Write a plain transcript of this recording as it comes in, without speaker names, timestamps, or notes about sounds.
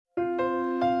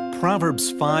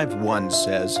Proverbs 5:1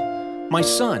 says, "My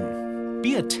son,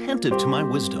 be attentive to my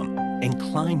wisdom,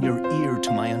 incline your ear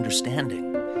to my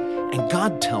understanding." And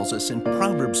God tells us in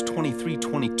Proverbs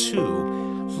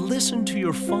 23:22, "Listen to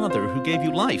your father who gave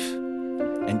you life,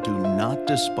 and do not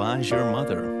despise your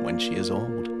mother when she is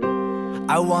old."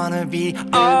 I wanna be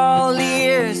all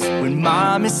ears when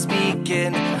mom is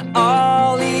speaking,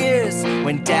 all ears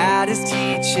when dad is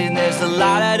teaching. There's a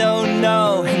lot I don't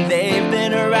know, and they've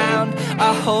been around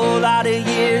a whole lot of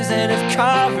years and have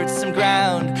covered some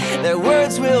ground. Their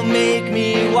words will make me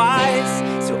wise,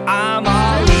 so I'm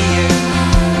all ears.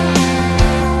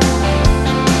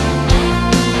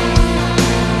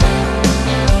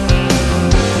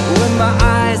 When my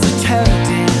eyes are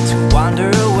tempted to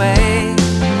wander away,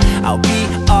 I'll be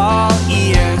all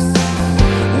ears.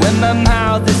 When my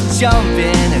mouth is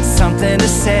jumping and something to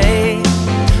say,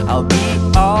 I'll be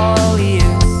all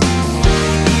ears.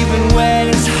 Even when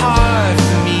it's hard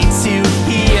for me to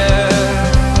hear,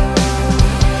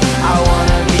 I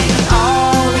wanna be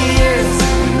all ears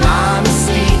when mom is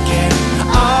speaking,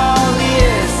 all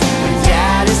ears when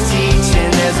dad is teaching.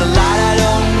 There's a lot I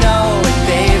don't know, and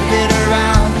they've been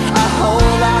around a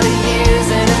whole lot of years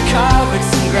and have covered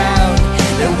some ground.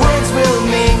 Their words will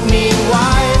make me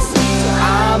wise, so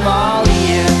I'm all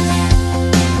ears.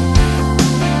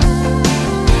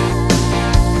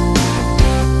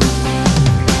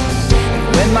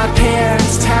 And when my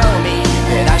parents tell me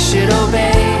that I should obey,